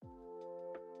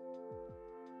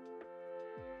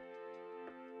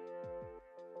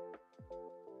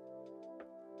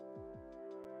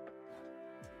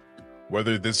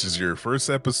Whether this is your first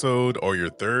episode or your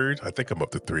third, I think I'm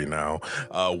up to 3 now.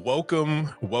 Welcome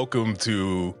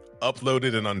to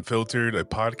Uploaded and Unfiltered, a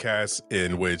podcast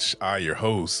in which I, your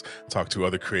host, talk to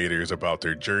other creators about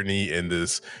their journey in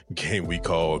this game we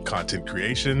call content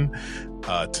creation.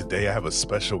 Today I have a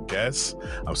special guest.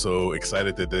 I'm so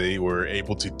excited that they were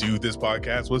able to do this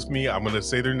podcast with me. I'm going to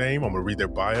say their name, I'm going to read their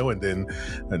bio, and then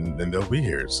they'll be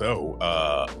here. So,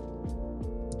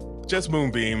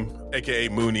 JustMoonbeam, aka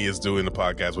Mooney, is doing the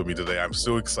podcast with me today. I'm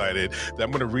so excited that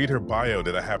I'm going to read her bio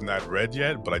that I have not read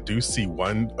yet, but I do see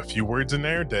a few words in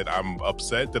there that I'm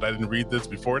upset that I didn't read this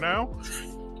before now.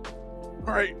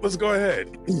 All right, let's go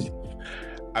ahead.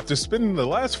 After spending the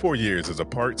last 4 years as a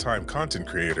part-time content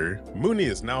creator, Mooney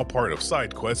is now part of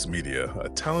Sidequest Media, a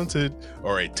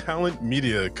talent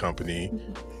media company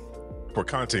for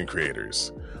content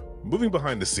creators. Moving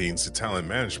behind the scenes to talent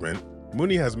management,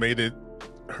 Mooney has made it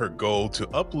her goal to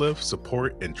uplift,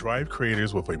 support, and drive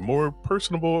creators with a more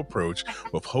personable approach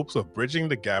with hopes of bridging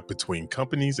the gap between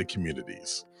companies and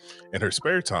communities. In her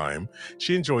spare time,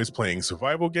 she enjoys playing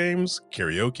survival games,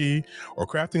 karaoke, or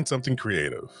crafting something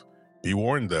creative. Be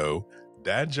warned though,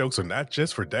 dad jokes are not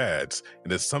just for dads,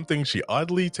 and it's something she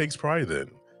oddly takes pride in,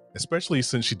 especially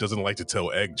since she doesn't like to tell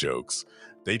egg jokes.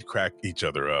 They'd crack each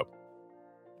other up.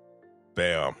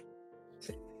 Bam.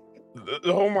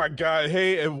 Oh my God.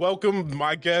 Hey, and welcome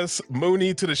my guest,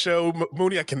 Mooney, to the show.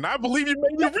 Mooney, I cannot believe you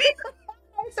made me read.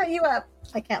 I set you up.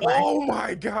 I can't lie. Oh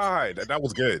my God. That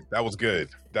was good.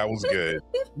 You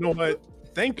know what?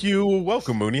 Thank you.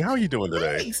 Welcome, Mooney. How are you doing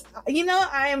today? Thanks. You know,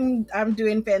 I'm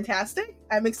doing fantastic.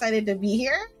 I'm excited to be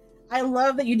here. I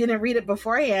love that you didn't read it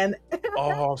beforehand.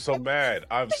 Oh, I'm so mad.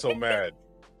 I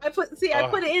put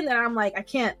it in there. I'm like, I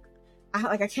can't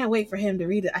wait for him to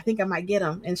read it. I think I might get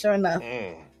him. And sure enough.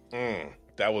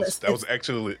 That was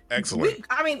actually excellent.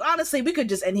 Honestly, we could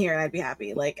just end here and I'd be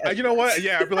happy. Like, you know what?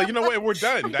 Yeah, I'd be like, you know what? We're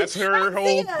done. That's her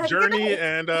whole journey,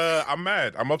 and I'm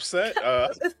mad. I'm upset.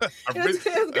 It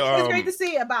was great to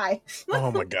see you. Bye.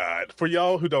 Oh my God! For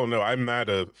y'all who don't know, I'm not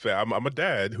a fan. I'm a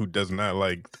dad who does not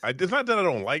like. It's not that I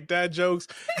don't like dad jokes.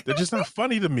 They're just not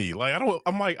funny to me. Like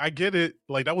I'm like, I get it.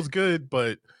 Like that was good,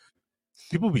 but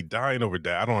people be dying over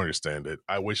that. I don't understand it.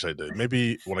 I wish I did.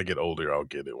 Maybe when I get older, I'll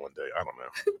get it one day. I don't know.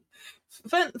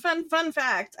 Fun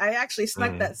fact. I actually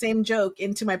snuck that same joke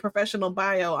into my professional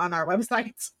bio on our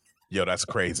website. Yo, that's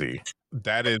crazy.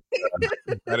 That is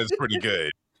pretty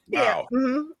good. Wow. Yeah.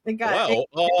 Mm-hmm.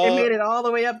 It made it all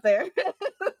the way up there.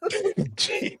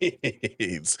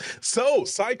 Jeez. So,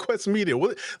 Sidequest Media.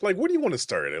 What do you want to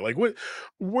start at? Like,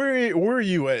 where are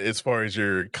you at as far as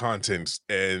your content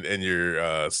and your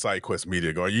Sidequest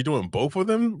Media go? Are you doing both of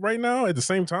them right now at the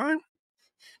same time?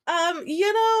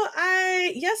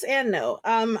 Yes and no.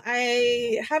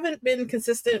 I haven't been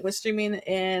consistent with streaming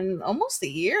in almost a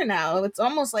year now. It's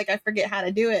almost like I forget how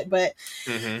to do it, but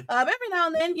every now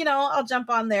and then, I'll jump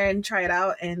on there and try it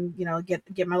out and,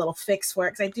 get my little fix for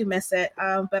it because I do miss it.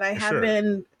 But I have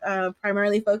been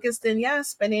primarily focused in,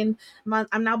 spending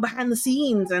I'm now behind the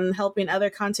scenes and helping other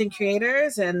content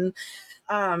creators and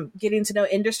getting to know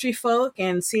industry folk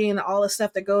and seeing all the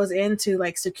stuff that goes into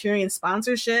like securing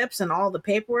sponsorships and all the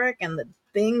paperwork and the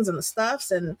things and the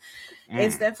stuffs. And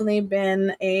it's definitely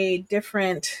been a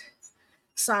different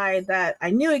side that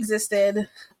I knew existed.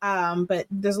 But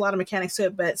there's a lot of mechanics to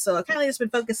it. But so I kind of just been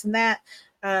focused on that.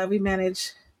 We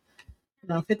manage,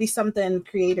 50 something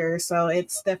creators. So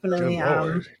it's definitely,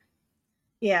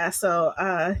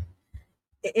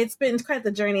 it's been quite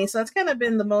the journey. So it's kind of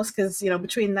been the most because,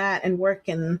 between that and work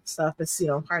and stuff, it's,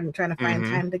 hard and trying to find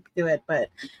time to do it. But,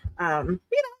 but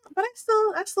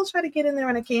I still try to get in there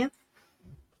when I can.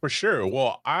 For sure.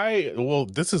 Well,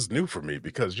 this is new for me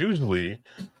because usually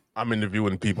I'm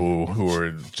interviewing people who are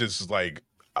just like,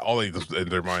 all in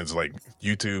their minds, like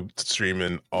YouTube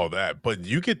streaming, all that. But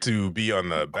you get to be on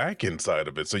the back end side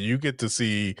of it. So you get to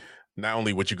see not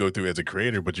only what you go through as a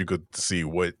creator, but you get to see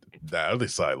what that other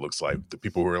side looks like. The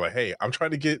people who are like, hey, I'm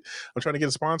trying to get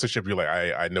a sponsorship. You're like,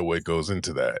 I know what goes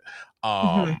into that.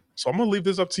 So I'm gonna leave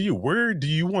this up to you. Where do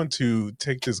you want to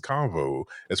take this convo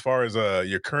as far as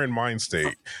your current mind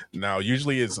state? Now,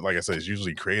 usually it's like I said, it's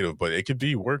usually creative, but it could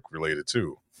be work related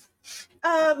too.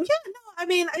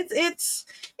 It's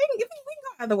we can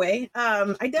go either way.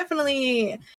 I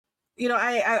definitely,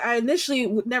 I initially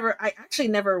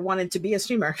never wanted to be a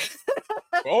streamer.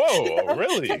 Oh,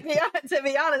 really? to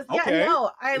be honest, okay.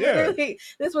 Literally,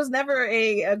 this was never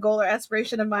a goal or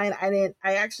aspiration of mine.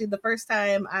 The first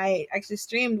time I actually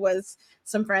streamed was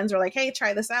some friends were like, hey,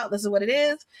 try this out. This is what it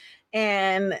is.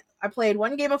 And I played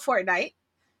one game of Fortnite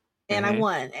and I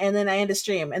won. And then I ended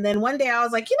stream. And then one day I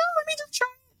was like, let me just try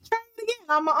the game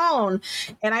on my own.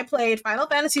 And I played Final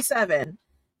Fantasy VII.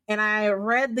 And I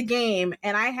read the game,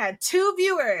 and I had 2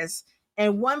 viewers,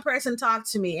 and 1 person talked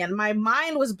to me, and my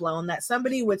mind was blown that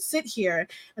somebody would sit here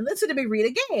and listen to me read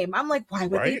a game. I'm like, why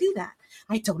would they do that?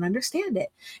 I don't understand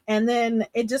it. And then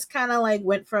it just kind of like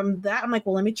went from that. I'm like,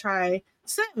 well, let me try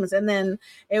Sims. And then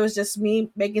it was just me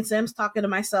making Sims, talking to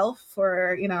myself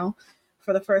for,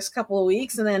 for the first couple of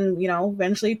weeks. And then,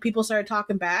 eventually people started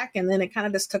talking back, and then it kind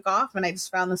of just took off, and I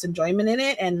just found this enjoyment in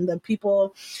it. And the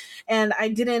people, and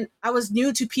I was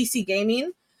new to PC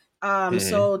gaming.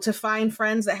 So to find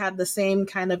friends that had the same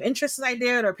kind of interests as I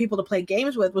did, or people to play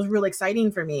games with, was really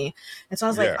exciting for me. And so I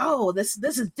was like, oh, this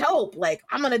is dope. Like,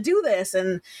 I'm going to do this.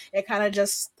 And I kind of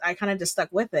just stuck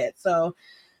with it. So,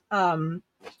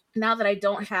 now that I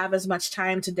don't have as much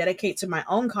time to dedicate to my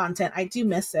own content, I do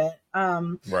miss it.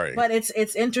 But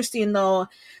it's interesting though.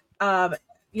 I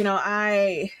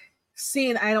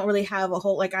don't really have a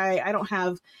whole, like, I don't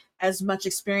have as much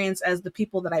experience as the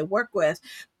people that I work with,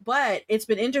 but it's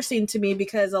been interesting to me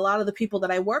because a lot of the people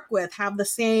that I work with have the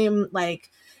same,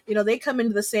 like, they come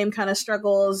into the same kind of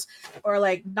struggles, or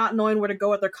like not knowing where to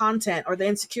go with their content, or the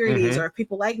insecurities, or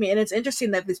people like me. And it's interesting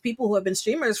that these people who have been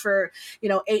streamers for,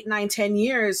 8, 9, 10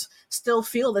 years still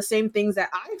feel the same things that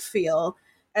I feel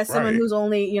as someone who's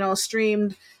only,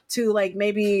 streamed to like,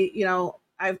 maybe,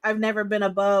 I've never been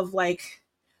above like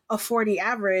a 40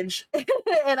 average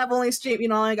and I've only streamed,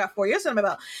 only got 4 years under my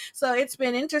belt. So it's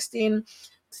been interesting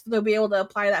to be able to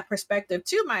apply that perspective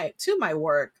to my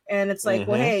work. And it's like,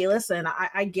 well, hey, listen,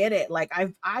 I get it. Like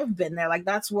I've been there. Like,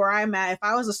 that's where I'm at. If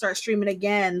I was to start streaming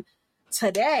again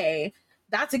today,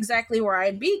 that's exactly where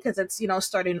I'd be, because it's,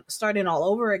 starting all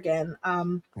over again.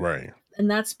 And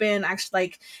that's been actually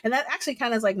like, and that actually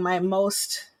kind of is like my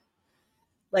most,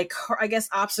 like, I guess,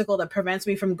 obstacle that prevents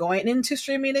me from going into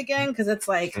streaming again, because it's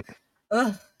like,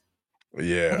 ugh,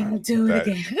 yeah, I gotta do it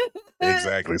again.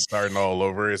 Exactly, starting all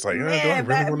over. It's like, do I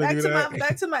really want to do that?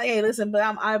 Back to my, hey, listen, but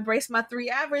I embrace my 3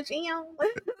 average.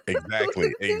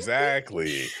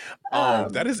 Exactly.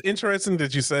 That is interesting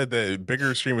that you said that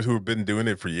bigger streamers who have been doing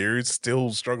it for years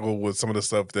still struggle with some of the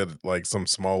stuff that like some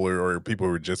smaller or people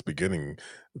who are just beginning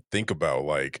think about,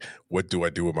 like, what do I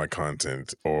do with my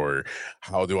content, or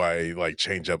how do I like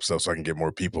change up stuff so I can get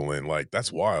more people in? Like,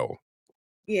 that's wild.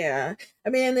 Yeah. I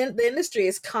mean, the industry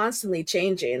is constantly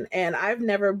changing, and I've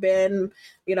never been,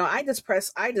 I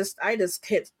just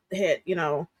hit,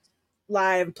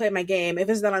 live, play my game. If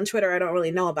it's not on Twitter, I don't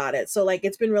really know about it. So like,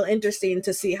 it's been real interesting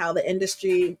to see how the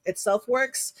industry itself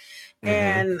works,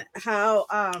 and how,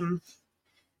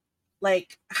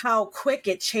 like how quick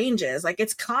it changes. Like,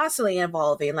 it's constantly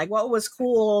evolving. Like, what was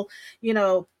cool,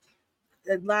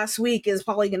 last week is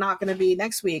probably not going to be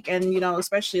next week. And,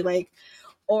 especially like,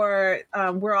 or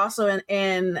we're also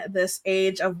in this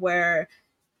age of where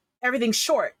everything's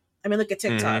short. I mean, look at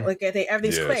TikTok. Look at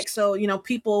everything's quick. So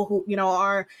people who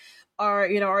are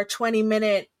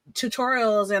 20-minute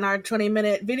tutorials and our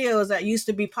 20-minute videos that used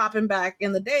to be popping back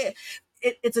in the day,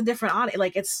 it's a different audience.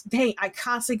 Like, I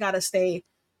constantly gotta stay.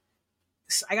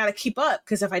 I gotta keep up,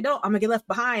 because if I don't, I'm gonna get left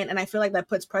behind. And I feel like that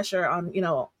puts pressure on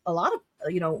a lot of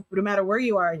no matter where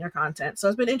you are in your content. So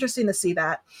it's been interesting to see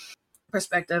that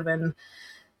perspective, and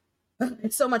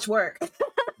it's so much work.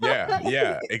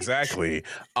 Yeah, exactly.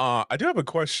 I do have a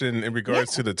question in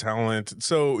regards to the talent.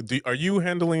 So are you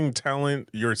handling talent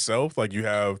yourself? Like, you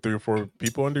have 3 or 4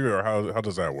 people under you, or how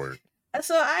does that work?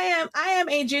 So I am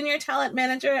a junior talent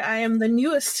manager. I am the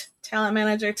newest talent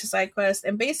manager to Sidequest,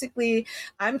 and basically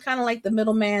I'm kind of like the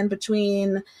middleman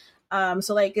between.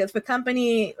 So like, if a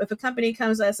company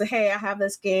comes to us and say, hey, I have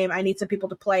this game, I need some people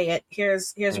to play it.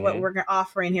 Here's what we're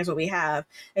offering. Here's what we have.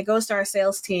 It goes to our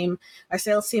sales team. Our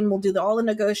sales team will do all the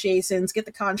negotiations, get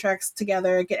the contracts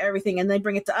together, get everything, and they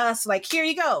bring it to us. Like, here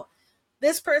you go.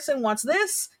 This person wants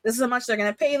this. This is how much they're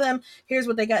going to pay them. Here's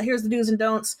what they got. Here's the do's and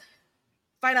don'ts.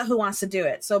 Find out who wants to do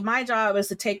it. So my job is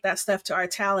to take that stuff to our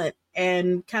talent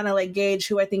and kind of like gauge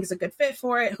who I think is a good fit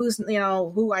for it. Who's,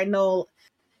 who I know,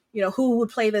 who would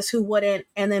play this, who wouldn't,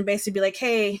 and then basically be like,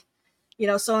 hey,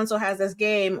 so-and-so has this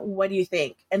game, what do you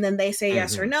think? And then they say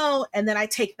yes or no, and then I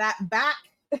take that back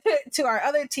to our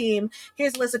other team.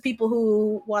 Here's a list of people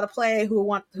who want to play, who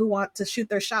want to shoot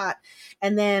their shot,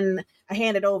 and then I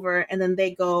hand it over, and then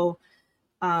they go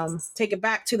take it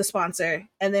back to the sponsor.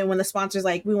 And then when the sponsor's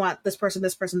like, we want this person,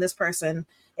 this person, this person,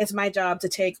 it's my job to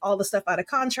take all the stuff out of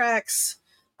contracts,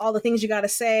 all the things you got to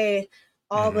say,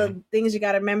 all the things you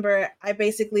got to remember. I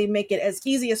basically make it as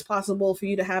easy as possible for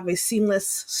you to have a seamless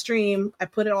stream. I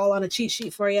put it all on a cheat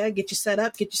sheet for you, get you set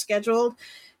up, get you scheduled.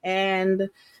 And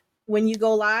when you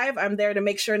go live, I'm there to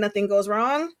make sure nothing goes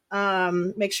wrong.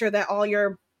 Make sure that all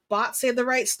your bots say the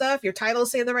right stuff, your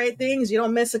titles say the right things, you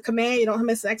don't miss a command, you don't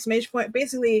miss an exclamation point.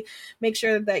 Basically, make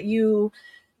sure that you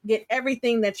get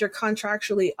everything that you're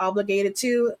contractually obligated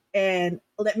to, and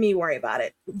let me worry about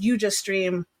it. You just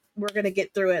stream. We're going to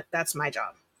get through it. That's my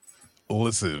job.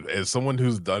 Listen, as someone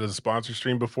who's done a sponsor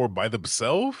stream before by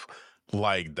themselves,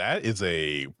 like that is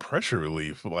a pressure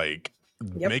relief. Like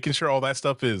making sure all that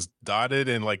stuff is dotted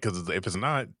and like, because if it's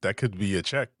not, that could be a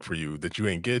check for you that you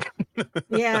ain't get.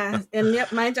 Yeah, and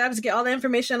my job is to get all the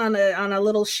information on a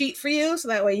little sheet for you, so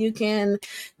that way you can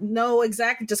know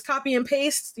exactly. Just copy and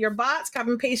paste your bots, copy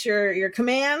and paste your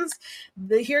commands.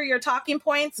 Here are your talking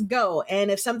points. Go. And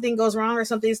if something goes wrong or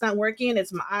something's not working,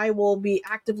 I will be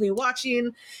actively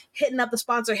watching, hitting up the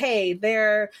sponsor. Hey,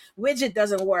 their widget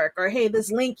doesn't work, or hey,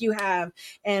 this link you have,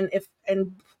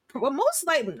 well, most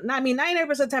likely, I mean, 99%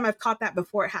 of the time I've caught that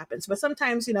before it happens, but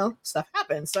sometimes, stuff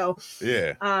happens. So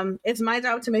yeah, it's my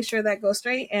job to make sure that goes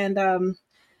straight. And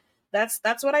that's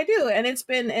what I do. And it's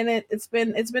been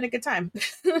a good time.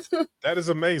 That is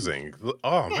amazing.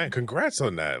 Oh man, congrats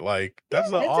on that. Like that's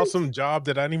an awesome job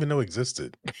that I didn't even know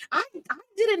existed. I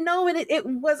didn't know it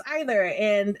was either.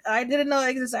 And I didn't know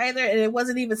it existed either. And it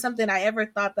wasn't even something I ever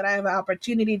thought that I have an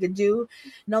opportunity to do,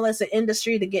 no less an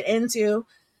industry to get into.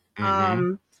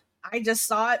 I just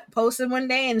saw it posted one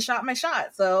day and shot my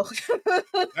shot. So that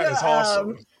is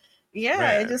awesome. Yeah,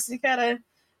 man. You gotta,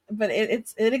 but it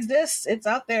exists. It's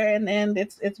out there, and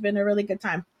it's been a really good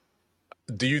time.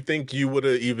 Do you think you would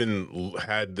have even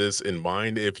had this in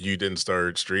mind if you didn't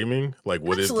start streaming? Like,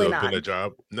 would it have been a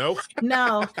job? No,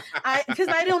 no, because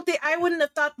I wouldn't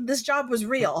have thought this job was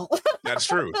real. That's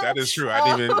true. That is true.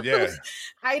 I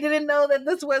didn't know that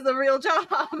this was a real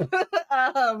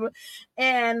job.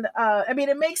 And I mean,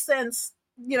 it makes sense,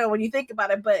 when you think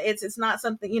about it, but it's not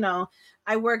something,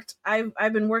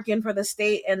 I've been working for the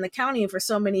state and the county for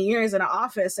so many years in an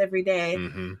office every day,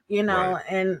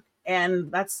 right.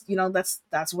 And that's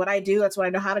what I do. That's what I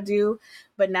know how to do.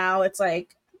 But now it's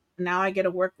like, now I get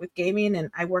to work with gaming, and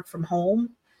I work from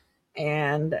home,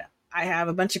 and I have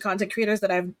a bunch of content creators that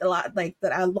a lot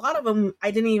of them I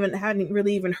hadn't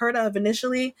really even heard of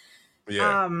initially.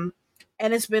 Yeah.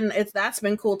 And that's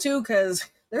been cool too, because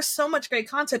there's so much great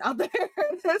content out there.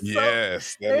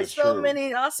 there's so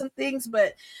many awesome things,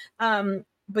 but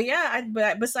yeah,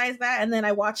 but besides that, and then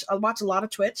I watch a lot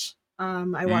of Twitch.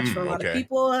 I watch for a lot of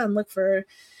people and look for,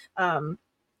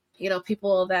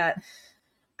 people that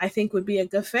I think would be a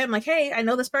good fit. I'm like, hey, I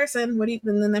know this person. And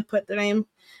then they put their name.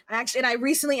 I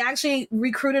recently actually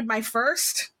recruited my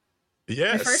first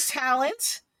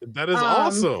talent. That is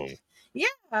awesome.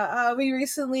 Yeah. We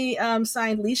recently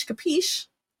signed Leash Capiche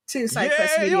to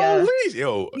Sidequest Media.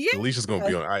 Leash is gonna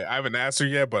be on. I haven't asked her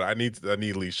yet, but I need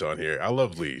Leash on here. I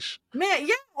love Leash. Man,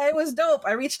 yeah, it was dope.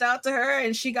 I reached out to her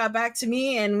and she got back to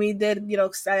me, and we did,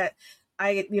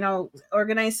 I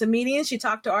organized some meetings. She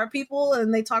talked to our people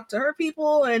and they talked to her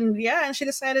people, and she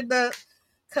decided to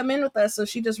come in with us. So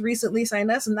she just recently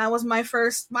signed us, and that was my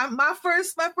first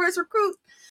recruit.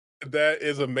 That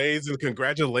is amazing.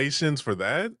 Congratulations for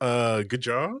that. Good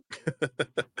job.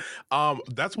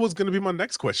 That's what's going to be my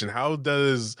next question. How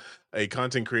does a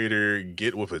content creator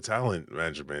get with a talent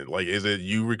management? Like, is it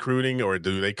you recruiting, or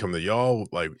do they come to y'all?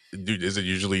 Like, is it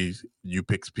usually you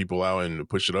pick people out and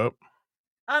push it up?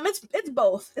 It's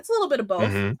both. It's a little bit of both.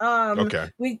 Mm-hmm. Okay.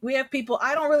 We have people.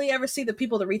 I don't really ever see the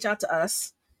people that reach out to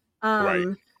us. Right.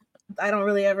 I don't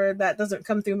really ever. That doesn't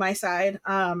come through my side.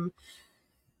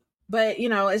 But,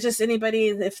 it's just anybody,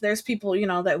 if there's people,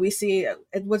 that we see,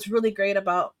 what's really great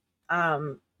about,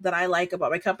 that I like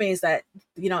about my company is that,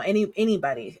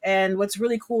 anybody. And what's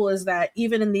really cool is that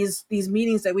even in these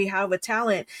meetings that we have with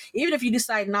talent, even if you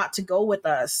decide not to go with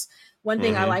us, one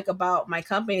thing I like about my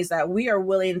company is that we are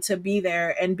willing to be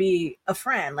there and be a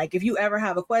friend. Like, if you ever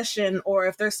have a question, or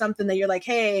if there's something that you're like,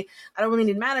 hey, I don't really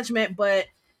need management, but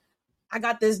I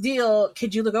got this deal,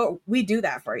 could you look over? We do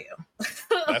that for you.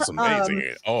 That's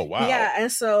amazing. Oh, wow. Yeah.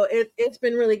 And so it's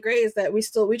been really great is that we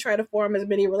try to form as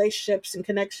many relationships and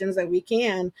connections that we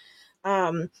can.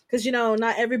 Cause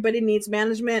not everybody needs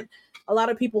management. A lot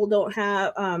of people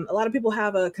have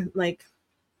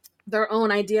their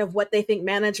own idea of what they think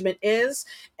management is.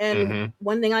 And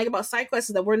one thing I like about Sidequest is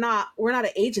that we're not an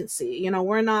agency,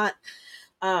 we're not,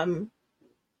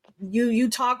 you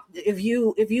talk, if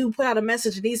you put out a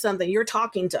message and need something, you're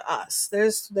talking to us.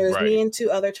 There's right. Me and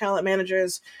 2 other talent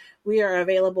managers. We are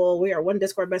available. We are one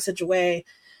Discord message away.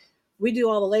 We do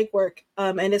all the legwork.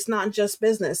 And it's not just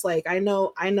business. Like, I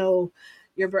know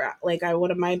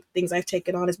one of my things I've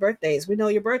taken on is birthdays. We know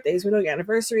your birthdays, we know your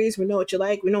anniversaries, we know what you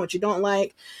like, we know what you don't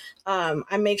like.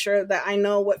 I make sure that I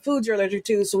know what foods you're allergic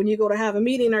to, so when you go to have a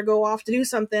meeting or go off to do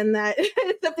something, that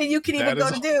something you can even go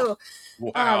to do.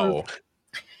 Wow.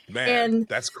 Man, and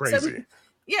that's crazy.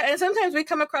 And sometimes we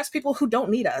come across people who don't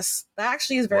need us. That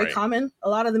actually is very common. A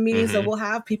lot of the meetings that we'll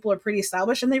have, people are pretty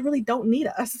established and they really don't need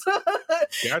us.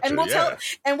 Gotcha,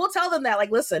 and we'll tell them that, like,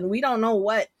 listen, we don't know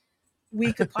what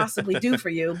we could possibly do for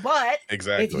you, but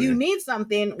if you need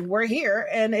something, we're here.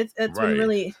 And it's been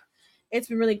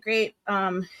really great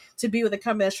to be with a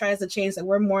company that tries to change that.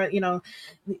 We're more,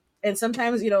 and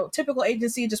sometimes, typical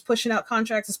agency just pushing out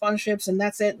contracts and sponsorships and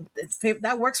that's it.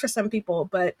 That works for some people,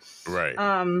 but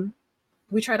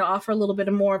we try to offer a little bit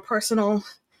of more personal.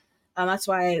 That's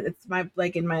why it's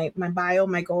in my bio,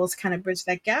 my goal is kind of bridge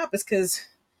that gap, is because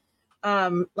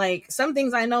like some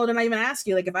things I know, then I even ask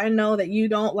you, like, if I know that you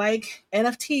don't like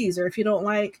NFTs, or if you don't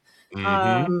like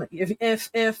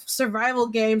if survival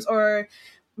games or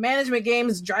management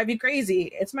games drive you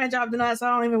crazy, it's my job to know. So I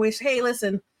don't even wish, hey,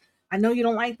 listen, I know you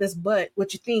don't like this, but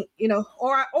what you think,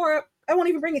 or I won't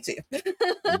even bring it to you.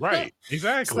 Right.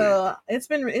 Exactly. So it's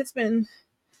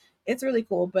really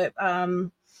cool. But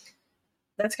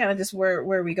that's kind of just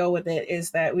where we go with it,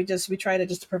 is that we try to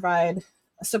just provide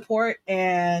support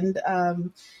and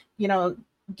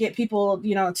get people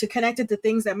to connect it to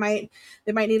things that might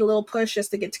need a little push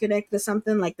just to get to connect to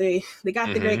something. Like they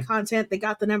got the great content, they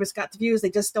got the numbers, got the views, they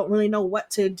just don't really know what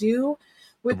to do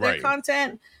with their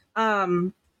content.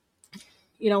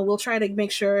 We'll try to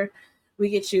make sure we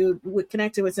get you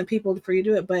connected with some people for you to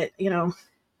do it, but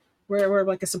we're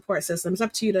like a support system. It's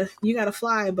up to you you got to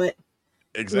fly, but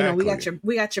we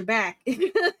got your back.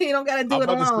 You don't got to do it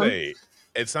alone.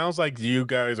 It sounds like you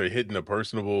guys are hitting a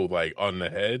personable, like, on the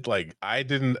head. Like, I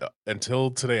didn't until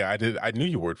today. I knew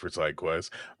you worked for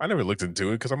Sidequest. I never looked into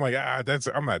it because I'm like,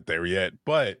 I'm not there yet.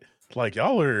 But like,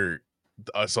 y'all are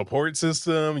a support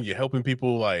system. You're helping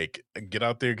people like get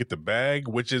out there, get the bag,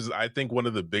 which is, I think, one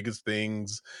of the biggest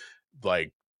things.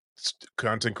 Like,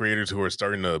 content creators who are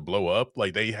starting to blow up,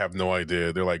 like, they have no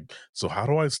idea. They're like, so how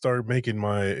do I start making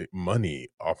my money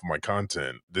off of my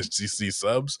content? This GC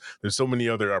subs, there's so many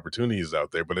other opportunities out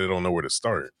there, but they don't know where to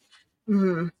start.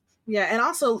 Yeah, and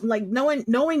also like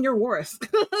knowing your worth,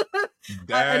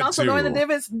 and also knowing the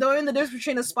difference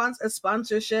between a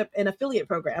sponsorship and affiliate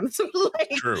programs.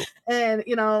 True. And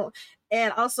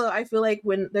and also I feel like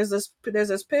when there's this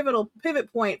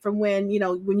pivot point from when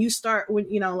when you start, when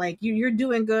like you're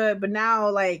doing good, but now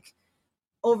like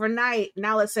overnight,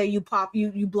 now let's say you pop,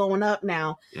 you blowing up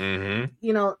now,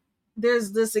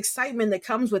 there's this excitement that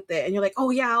comes with it, and you're like,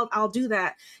 oh yeah, I'll do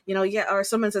that, or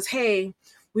someone says, hey,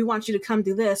 we want you to come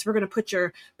do this. We're going to put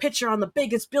your picture on the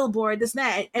biggest billboard, this and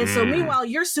that. And so meanwhile,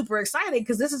 you're super excited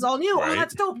because this is all new. Right. Oh,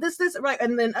 that's dope. This, right.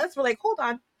 And then us, we're like, hold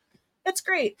on. That's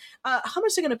great. How much are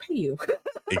they going to pay you?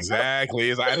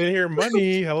 Exactly. I didn't hear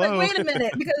money. Hello. Like, wait a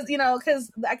minute. Because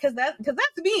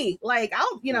that's me. Like,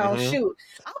 I'll, shoot,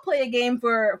 I'll play a game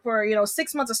for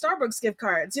 6 months of Starbucks gift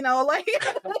cards, like,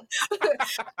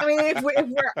 I mean, if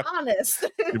we're honest.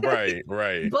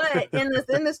 Right. But in this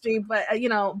industry, but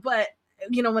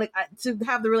when to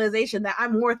have the realization that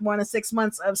I'm worth more than 6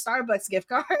 months of Starbucks gift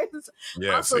cards,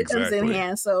 also comes in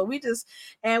hand. So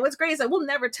and what's great is that we'll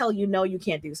never tell you no, you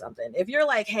can't do something. If you're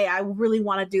like, hey, I really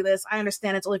want to do this, I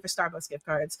understand it's only for Starbucks gift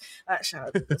cards. Shout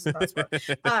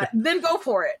out, then go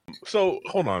for it. So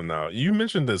hold on now. You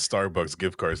mentioned the Starbucks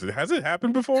gift cards. Has it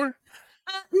happened before?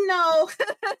 No.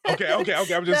 Okay. I'm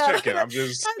just checking.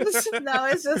 No,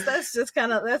 that's just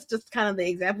kind of the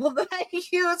example that I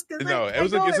use. No,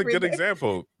 it's a good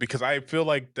example, because I feel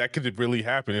like that could really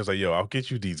happen. It's like, yo, I'll get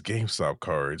you these GameStop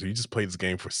cards. You just play this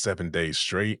game for 7 days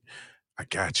straight. I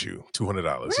got you $200.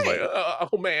 Right. It's like,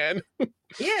 oh man.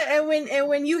 Yeah, and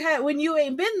when you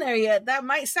ain't been there yet, that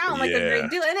might sound like a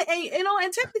great deal. And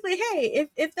and technically, hey,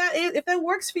 if that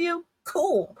works for you,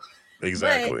 cool.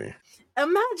 Exactly. But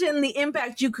imagine the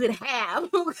impact you could have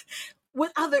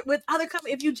with other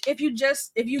companies if you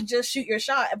just shoot your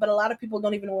shot. But a lot of people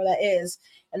don't even know where that is,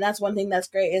 and that's one thing that's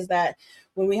great, is that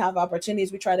when we have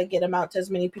opportunities, we try to get them out to as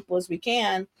many people as we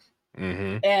can.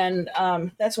 And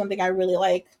that's one thing I really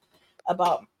like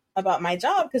about my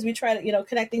job, because we try to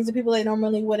connect things to people they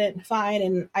normally wouldn't find,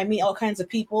 and I meet all kinds of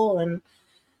people, and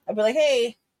I'd be like,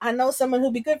 hey, I know someone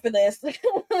who'd be good for this. That's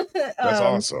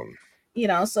awesome.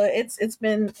 So it's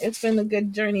been a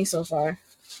good journey so far.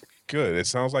 Good. It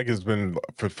sounds like it's been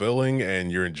fulfilling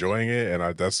and you're enjoying it.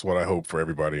 And that's what I hope for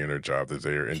everybody in their job, that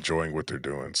they're enjoying what they're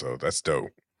doing. So that's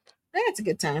dope. Yeah, it's a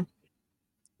good time.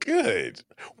 Good.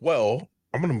 Well,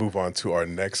 I'm going to move on to our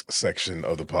next section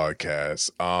of the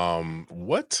podcast.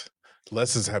 What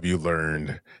lessons have you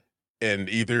learned in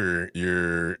either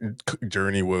your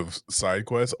journey with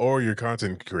Sidequest or your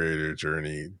content creator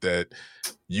journey that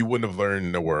you wouldn't have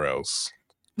learned nowhere else?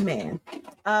 Man,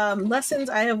 lessons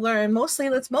I have learned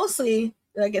mostly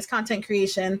I guess content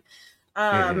creation.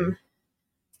 Mm-hmm.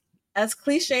 As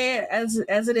cliche as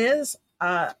it is,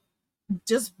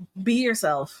 just be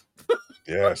yourself.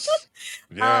 Yes.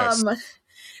 Yes. um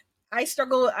I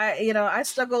struggle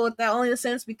with that only in a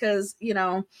sense because,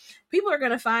 people are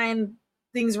going to find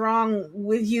things wrong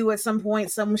with you at some point,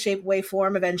 some shape, way,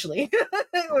 form eventually.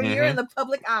 When you're in Mm-hmm. the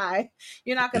public eye,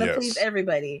 you're not going to please Yes.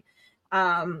 everybody.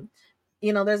 um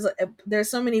there's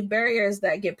so many barriers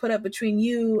that get put up between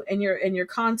you and your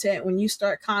content when you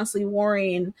start constantly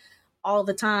worrying all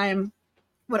the time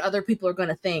what other people are going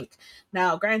to think.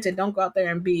 Now, granted, don't go out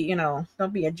there and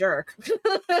don't be a jerk.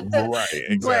 Right. But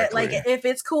like, Exactly. if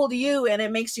it's cool to you and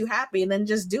it makes you happy, then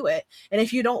just do it. And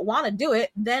if you don't want to do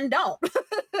it, then don't.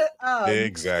 um,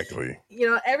 Exactly.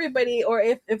 Everybody, or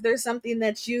if there's something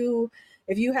that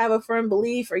if you have a firm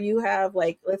belief, or you have,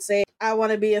 like, let's say, I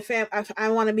want to be I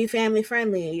want to be family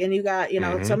friendly, and you got,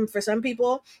 Mm-hmm. for some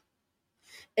people,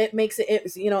 it makes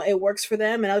it works for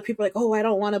them, and other people are like, oh, I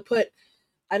don't want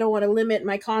to limit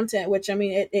my content, which, I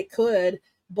mean, it could,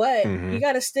 but Mm-hmm. you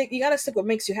gotta stick what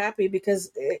makes you happy,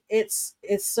 because it's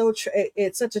such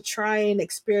a trying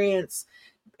experience,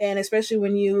 and especially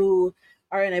when you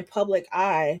are in a public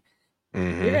eye, you're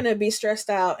Mm-hmm. gonna be stressed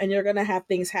out and you're gonna have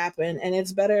things happen, and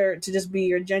it's better to just be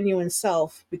your genuine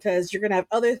self, because you're gonna have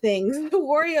other things to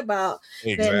worry about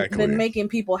than Exactly. making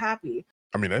people happy.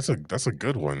 I mean, that's a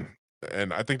good one.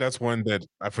 And I think that's one that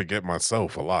I forget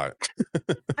myself a lot.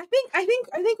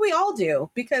 I think we all do,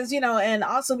 because, and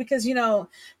also because,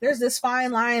 there's this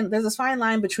fine line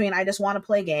between, I just want to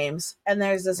play games, and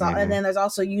Mm-hmm. then there's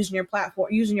also using your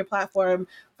platform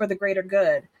for the greater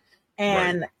good. Right.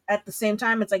 And at the same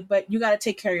time, it's like, but you got to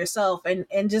take care of yourself, and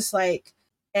just like,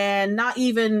 and not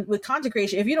even with content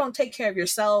creation, if you don't take care of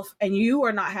yourself and you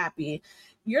are not happy,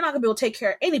 you're not gonna be able to take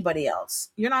care of anybody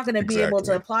else. You're not gonna be able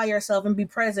to Exactly. apply yourself and be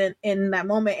present in that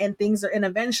moment, and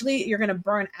eventually you're gonna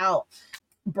burn out.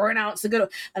 Burnout's a good one.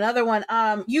 Another one.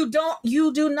 You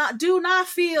do not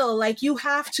feel like you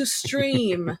have to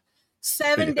stream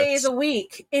 7 days Yes. a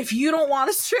week if you don't want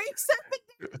to stream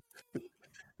 7.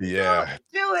 Don't Yeah.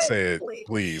 do it, Say it, please.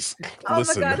 please. Oh my god,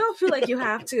 Listen, don't feel like you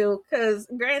have to, because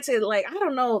granted, like, I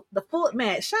don't know, the full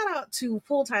man, shout out to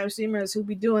full-time streamers who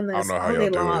be doing I don't this know how all y'all day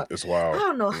do it. long. It's I wild.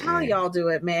 don't know how Mm-mm. y'all do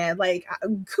it, man. Like,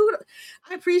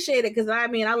 I appreciate it, because, I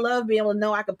mean, I love being able to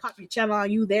know I could pop your channel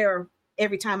on you there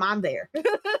every time I'm there.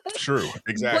 True. but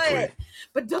Exactly.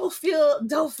 but don't feel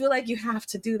like you have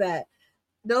to do that.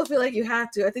 Don't feel like you have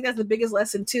to. I think that's the biggest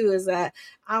lesson too, is that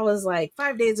I was like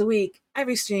 5 days a week,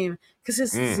 every stream.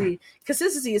 Mm.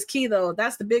 Consistency is key, though.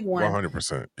 That's the big one.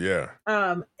 100%. Yeah.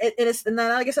 And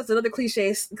then I guess that's another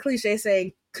cliche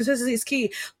saying consistency is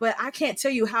key, but I can't tell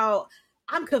you how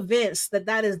I'm convinced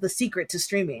that is the secret to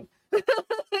streaming.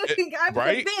 I'm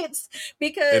Right? convinced, It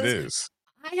because is.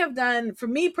 for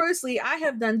me personally, I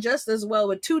have done just as well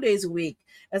with 2 days a week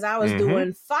as I was Mm-hmm.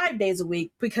 doing 5 days a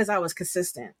week, because I was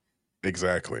consistent.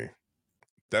 Exactly.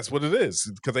 That's what it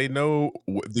is. Because they know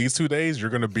these 2 days you're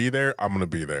going to be there. I'm going to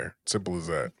be there. Simple as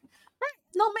that.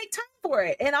 No, make time for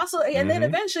it. And then Mm-hmm.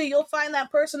 eventually you'll find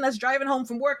that person that's driving home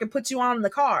from work and puts you on in the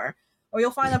car. Or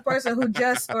you'll find a person who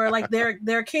just, or like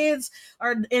their kids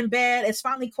are in bed, it's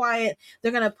finally quiet,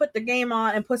 they're gonna put the game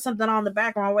on and put something on the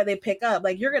background where they pick up.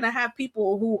 Like, you're gonna have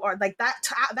people who are like that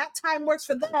time works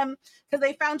for them, because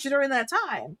they found you during that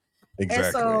time. And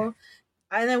Exactly. so,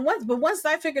 and then once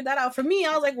I figured that out for me,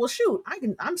 I was like, well, shoot,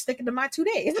 I'm sticking to my 2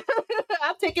 days.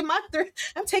 I'm taking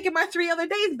my 3 other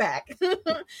days back.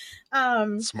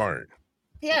 um, Smart.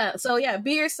 yeah. So yeah,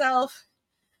 be yourself.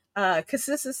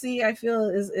 Consistency, I feel,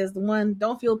 is the one.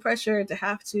 Don't feel pressure to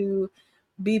have to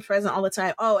be present all the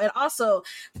time. Oh, and also,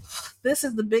 this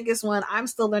is the biggest one. I'm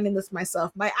still learning this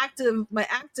myself. My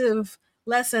active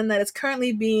lesson that is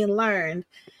currently being learned.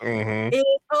 Mm-hmm.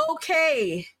 It's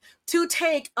okay to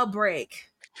take a break.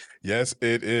 Yes,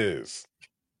 it is.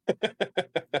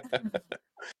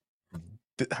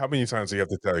 How many times do you have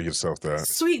to tell yourself that?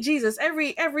 Sweet Jesus,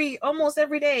 almost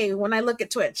every day when I look at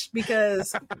Twitch,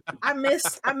 because I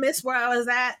miss where I was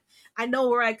at. I know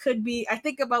where I could be. I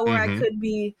think about where I Mm-hmm. could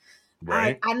be. I,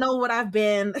 Right? I know what I've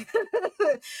been.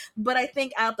 But I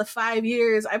think out the 5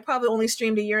 years, I probably only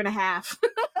streamed a year and a half.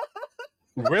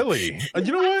 Really?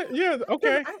 You know what? Yeah. Because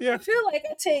Okay. Yeah. I feel like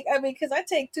because I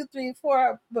take 2, 3,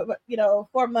 4, but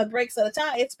 4 month breaks at a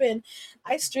time.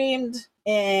 I streamed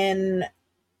in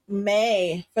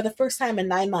May for the first time in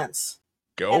 9 months.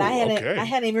 Go. And I Okay.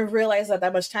 hadn't even realized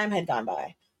that much time had gone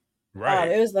by.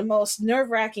 Right. It was the most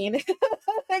nerve-wracking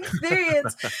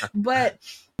experience. But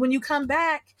when you come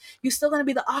back, you're still going to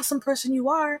be the awesome person you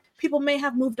are. People may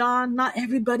have moved on. Not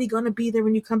everybody going to be there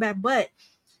when you come back, but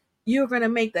you're going to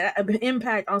make that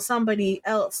impact on somebody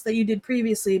else that you did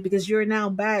previously, because you're now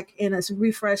back in a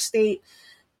refreshed state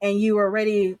and you are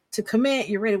ready to commit.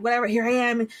 You're ready, whatever. Here I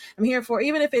am. I'm here for,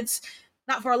 even if it's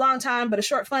not for a long time, but a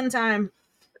short, fun time.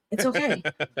 It's okay.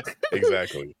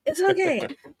 Exactly. It's okay.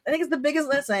 I think it's the biggest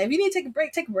lesson. If you need to take a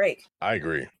break, take a break. I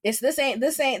agree. This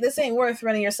ain't worth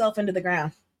running yourself into the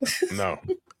ground. No.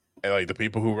 And like the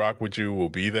people who rock with you will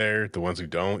be there. The ones who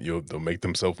don't, they'll make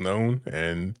themselves known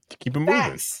and keep it moving.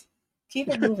 Facts. Keep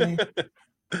it moving.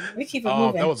 We keep it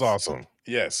moving. That was awesome.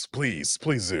 Yes, please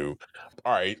do.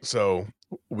 All right, so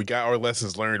we got our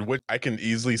lessons learned, which I can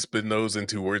easily spin those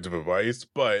into words of advice,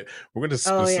 but we're going to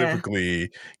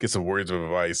specifically get some words of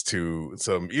advice to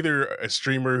either a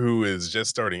streamer who is just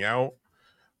starting out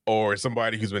or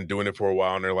somebody who's been doing it for a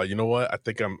while and they're like, you know what, I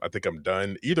think I'm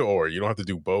done. Either or, you don't have to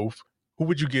do both. Who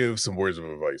would you give some words of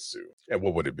advice to, and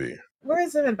what would it be?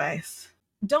 Words of advice: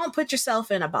 don't put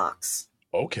yourself in a box.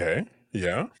 Okay.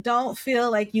 Yeah. Don't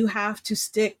feel like you have to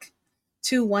stick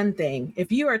to one thing.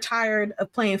 If you are tired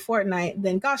of playing Fortnite,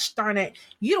 then gosh darn it,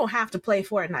 you don't have to play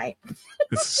Fortnite.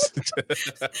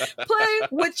 Play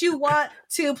what you want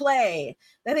to play.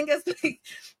 I think it's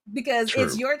because True.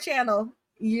 It's your channel.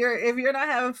 If you're not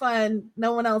having fun,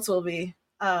 no one else will be.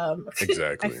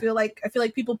 Exactly. I feel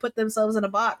like people put themselves in a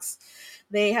box.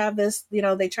 They have this,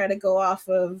 they try to go off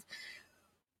of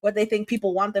what they think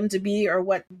people want them to be or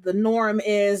what the norm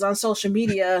is on social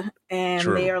media. And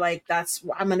True. They are like,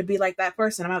 I'm going to be like that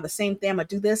person. I'm going to have the same thing. I'm going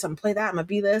to do this. I'm going to play that. I'm going to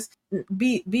be this.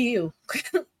 Be you.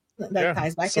 That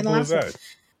ties back in the last one.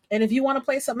 And if you want to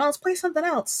play something else, play something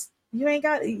else. You ain't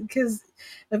got, because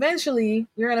eventually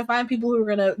you're going to find people who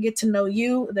are going to get to know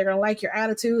you. They're going to like your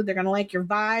attitude. They're going to like your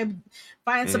vibe.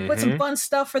 Put some fun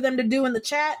stuff for them to do in the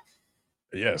chat.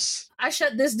 Yes. I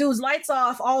shut this dude's lights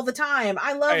off all the time.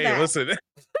 I love that. Listen.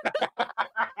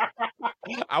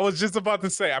 I was just about to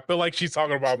say, I feel like she's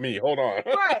talking about me. Hold on.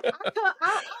 Right.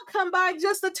 I'll come by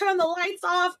just to turn the lights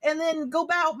off and then go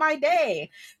about my day.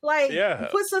 Like,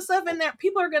 put some stuff in there.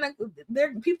 People are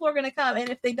gonna come, and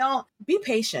if they don't, be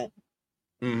patient.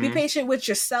 Mm-hmm. Be patient with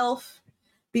yourself.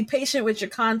 Be patient with your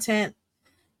content.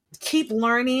 Keep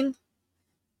learning.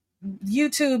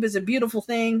 YouTube is a beautiful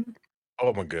thing.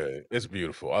 Oh my God, it's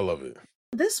beautiful. I love it.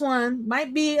 This one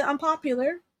might be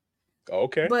unpopular.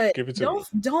 Okay, but give it to me.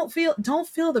 Don't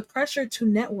feel the pressure to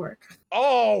network.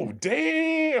 Oh,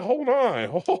 dang! Hold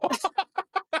on.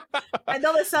 I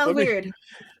know that sounds weird.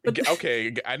 But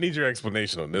okay, I need your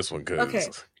explanation on this one. Okay,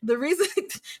 the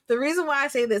reason why I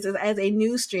say this is, as a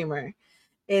new streamer,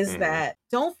 is that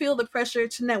don't feel the pressure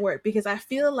to network, because I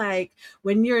feel like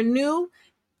when you're new,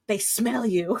 they smell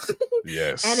you.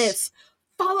 Yes, and it's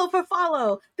follow for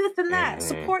follow, this and that,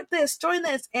 support this, join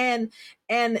this, and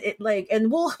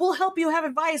we'll help you have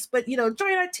advice, but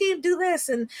join our team, do this,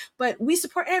 but we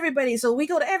support everybody, so we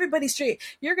go to everybody's street.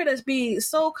 You're gonna be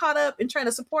so caught up in trying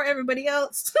to support everybody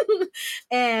else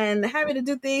and having to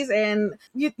do things, and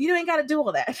you ain't got to do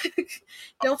all that.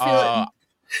 Don't feel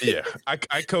yeah,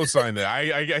 I co-sign that.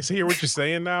 I hear what you're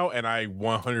saying now, and I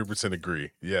 100% agree.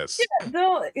 Yes.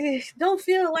 Yeah, don't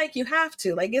feel like you have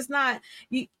to. Like, it's not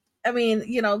you. I mean,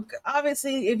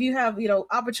 obviously, if you have,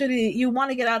 opportunity, you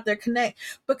want to get out there, connect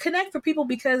for people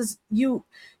because you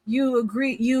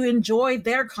agree, you enjoy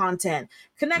their content.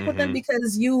 Connect with them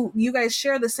because you guys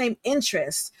share the same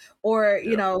interests, or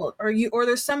or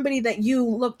there's somebody that you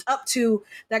looked up to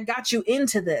that got you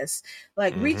into this.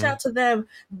 Like, reach out to them,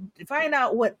 find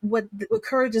out what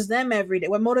encourages them every day,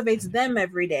 what motivates them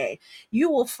every day. You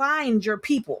will find your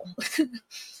people.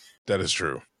 That is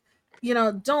true.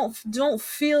 Don't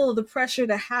feel the pressure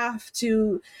to have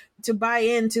to buy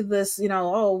into this,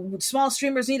 small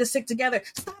streamers need to stick together.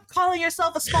 Stop calling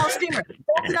yourself a small streamer.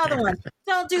 That's another one.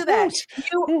 Don't do that.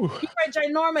 You are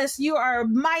ginormous. You are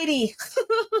mighty.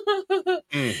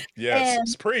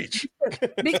 Yes, preach.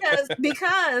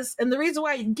 because and the reason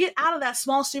why, you get out of that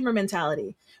small streamer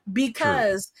mentality,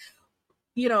 because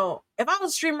True. If I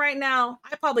was streaming right now,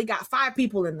 I probably got 5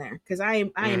 people in there because I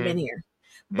ain't been here.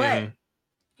 But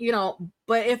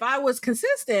but if I was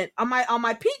consistent on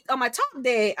my peak, on my top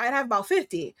day, I'd have about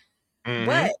 50.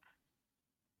 But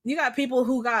you got people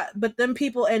who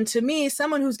and to me,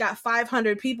 someone who's got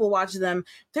 500 people watching them,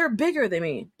 they're bigger than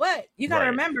me. But you got to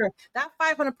remember, that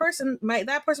 500 person might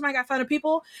got 500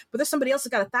 people, but there's somebody else that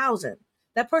got 1,000.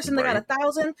 That person that got Right.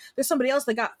 1,000, there's somebody else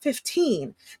that got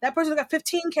 15. That person that got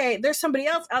 15K, there's somebody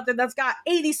else out there that's got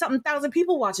 80 something thousand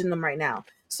people watching them right now.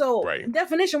 So Right.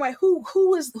 definition, why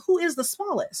who is the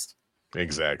smallest?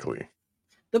 Exactly.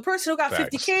 The person who got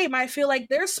Facts. 50K might feel like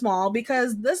they're small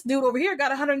because this dude over here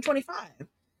got 125.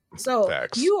 So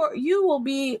Facts. you will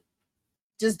be,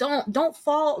 just don't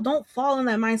fall in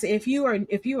that mindset. If you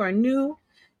are new,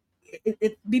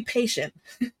 be patient.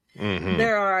 Mm-hmm.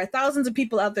 There are thousands of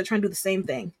people out there trying to do the same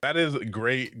thing. That is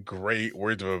great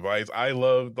words of advice. I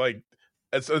love, like,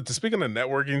 speaking of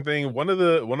networking thing, one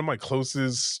of my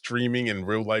closest streaming and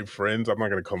real life friends, I'm not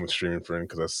gonna call him a streaming friend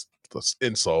because that's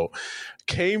insult,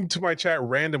 came to my chat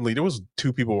randomly. There was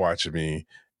 2 people watching me,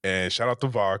 and shout out to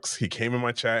Vox. He came in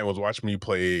my chat and was watching me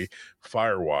play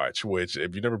Firewatch, which,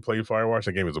 if you never played Firewatch,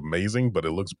 that game is amazing, but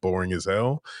it looks boring as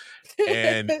hell.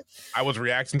 And I was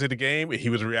reacting to the game. He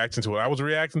was reacting to what I was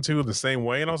reacting to the same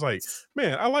way. And I was like,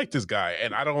 man, I like this guy.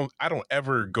 And I don't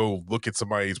ever go look at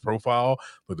somebody's profile,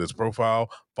 look at his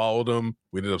profile, followed him.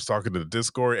 We ended up talking to the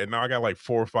Discord. And now I got like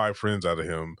 4 or 5 friends out of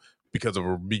him because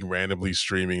of me randomly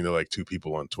streaming to like 2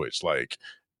 people on Twitch. Like,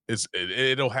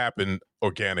 it'll happen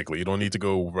organically. You don't need to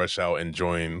go rush out and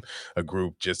join a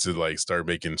group just to like start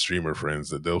making streamer friends.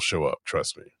 That they'll show up.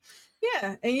 Trust me.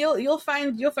 Yeah, and you'll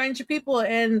find your people,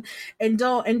 and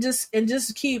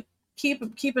just keep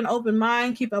an open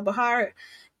mind, keep up a heart,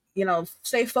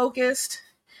 stay focused,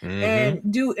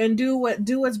 Mm-hmm. and do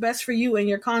what's best for you and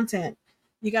your content.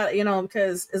 You got,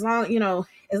 because as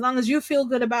long as you feel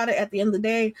good about it, at the end of the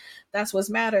day, that's what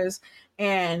matters.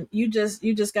 And you just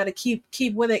got to keep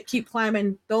with it, keep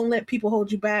climbing. Don't let people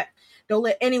hold you back. Don't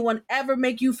let anyone ever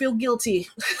make you feel guilty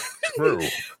True.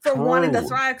 for wanting to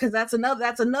thrive, because that's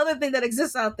another thing that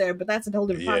exists out there. But that's a whole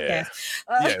different podcast.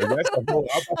 Yeah, that's a whole.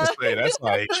 I'm about to say that's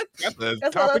a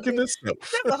topic in itself.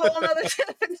 That's a whole other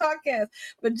podcast.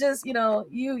 But just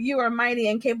you are mighty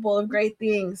and capable of great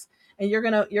things, and you're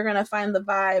gonna find the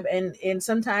vibe. And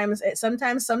sometimes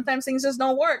things just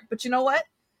don't work. But you know what?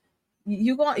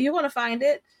 You're gonna find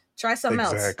it. Try something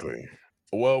else. Exactly.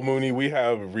 Well, Mooney, we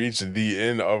have reached the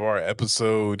end of our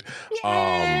episode.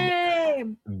 Yay!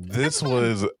 This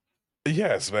was,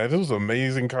 yes, man, it was an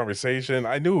amazing conversation.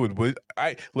 I knew it would.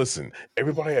 Listen,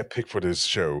 everybody I picked for this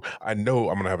show, I know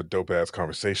I'm gonna have a dope ass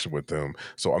conversation with them.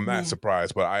 So I'm not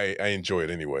surprised, but I enjoy it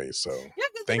anyway. So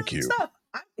thank you. I'm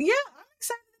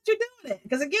excited that you're doing it,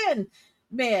 because again,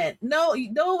 man,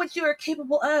 you know what you are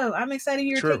capable of. I'm excited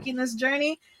you're taking this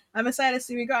journey. I'm excited to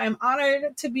see where you go. I'm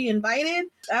honored to be invited.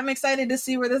 I'm excited to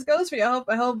see where this goes for you.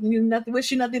 I hope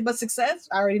wish you nothing but success.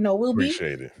 I already know we'll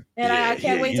Appreciate it. And I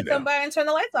can't wait to come by and turn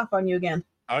the lights off on you again.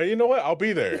 You know what? I'll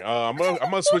be there. I'm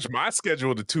gonna switch my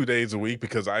schedule to 2 days a week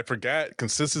because I forgot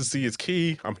consistency is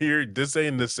key. I'm here this day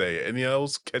and this day. Anything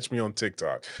else? Catch me on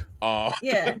TikTok.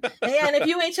 Yeah, and if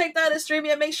you ain't checked out his stream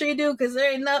yet, make sure you do, because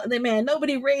there ain't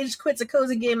nobody rage quits a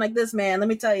cozy game like this, man. Let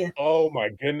me tell you. Oh my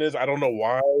goodness, I don't know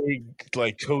why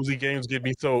like cozy games get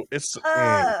me so. It's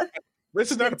this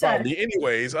is not about me,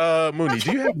 anyways. Mooney,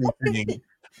 do you have anything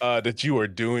that you are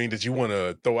doing that you want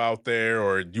to throw out there,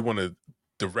 or you want to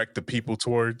direct the people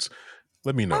towards?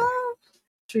 Let me know.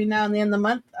 Between now and the end of the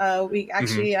month,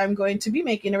 I'm going to be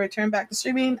making a return back to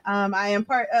streaming. I am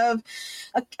part of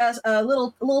a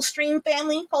little stream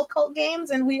family called Cult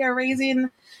Games, and we are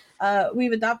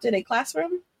we've adopted a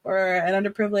classroom for an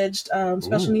underprivileged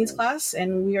special needs class,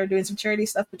 and we are doing some charity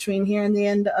stuff between here and the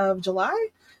end of July.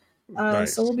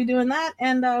 Nice. So we'll be doing that,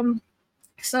 and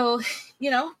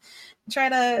try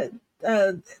to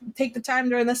take the time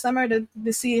during the summer to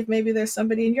see if maybe there's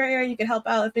somebody in your area you can help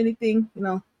out. If anything,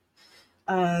 do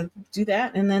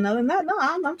that. And then other than that, no,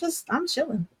 I'm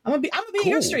chilling. I'm gonna be in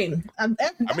your stream. That's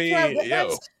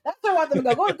where I want them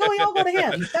to go. Y'all go to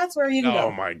him. That's where you can go.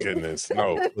 Oh my goodness.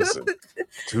 No, listen.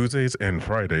 Tuesdays and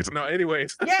Fridays. No,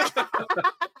 anyways. Yeah.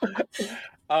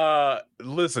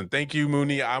 Listen, thank you,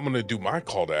 Mooney. I'm gonna do my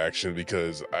call to action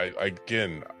because I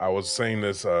was saying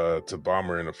this to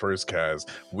Bomber in the first cast.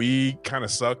 We kind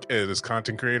of suck as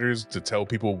content creators to tell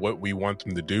people what we want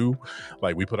them to do.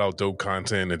 Like, we put out dope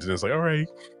content and then it's like, all right,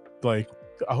 like,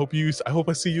 I hope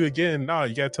I see you again. No,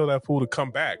 you gotta tell that fool to come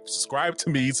back. Subscribe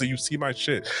to me so you see my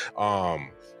shit.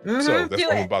 So that's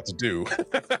what I'm about to do.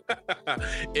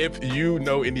 If you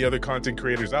know any other content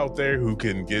creators out there who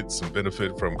can get some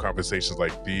benefit from conversations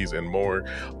like these and more,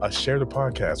 share the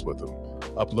podcast with them.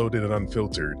 Upload it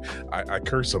unfiltered. I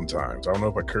curse sometimes. I don't know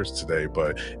if I cursed today,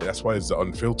 but that's why it's the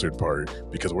unfiltered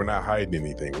part, because we're not hiding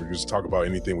anything. We're just talking about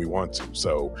anything we want to.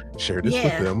 So share this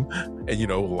with them,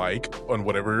 and like on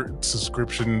whatever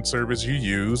subscription service you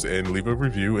use, and leave a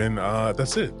review, and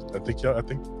that's it. I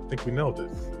think we nailed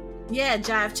it. Yeah,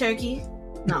 Jive Turkey.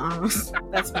 No,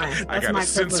 that's fine. That's I gotta my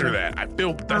censor that. I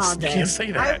feel that's you can't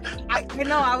say that. I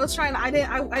know. I was trying.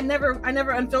 I never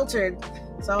unfiltered.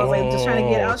 So I was like just trying to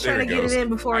get. I was trying to get it in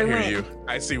before I went. You.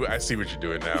 I see what you're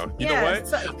doing now. You know what?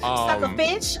 Stuck a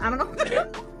finch. I don't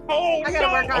know. Oh, I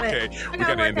gotta work on it. We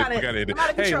gotta end it. I'm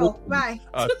out of control. Bye.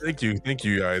 Thank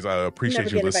you guys. I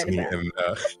appreciate you listening, and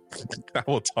I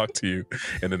will talk to you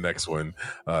in the next one.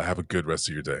 Have a good rest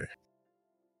of your day.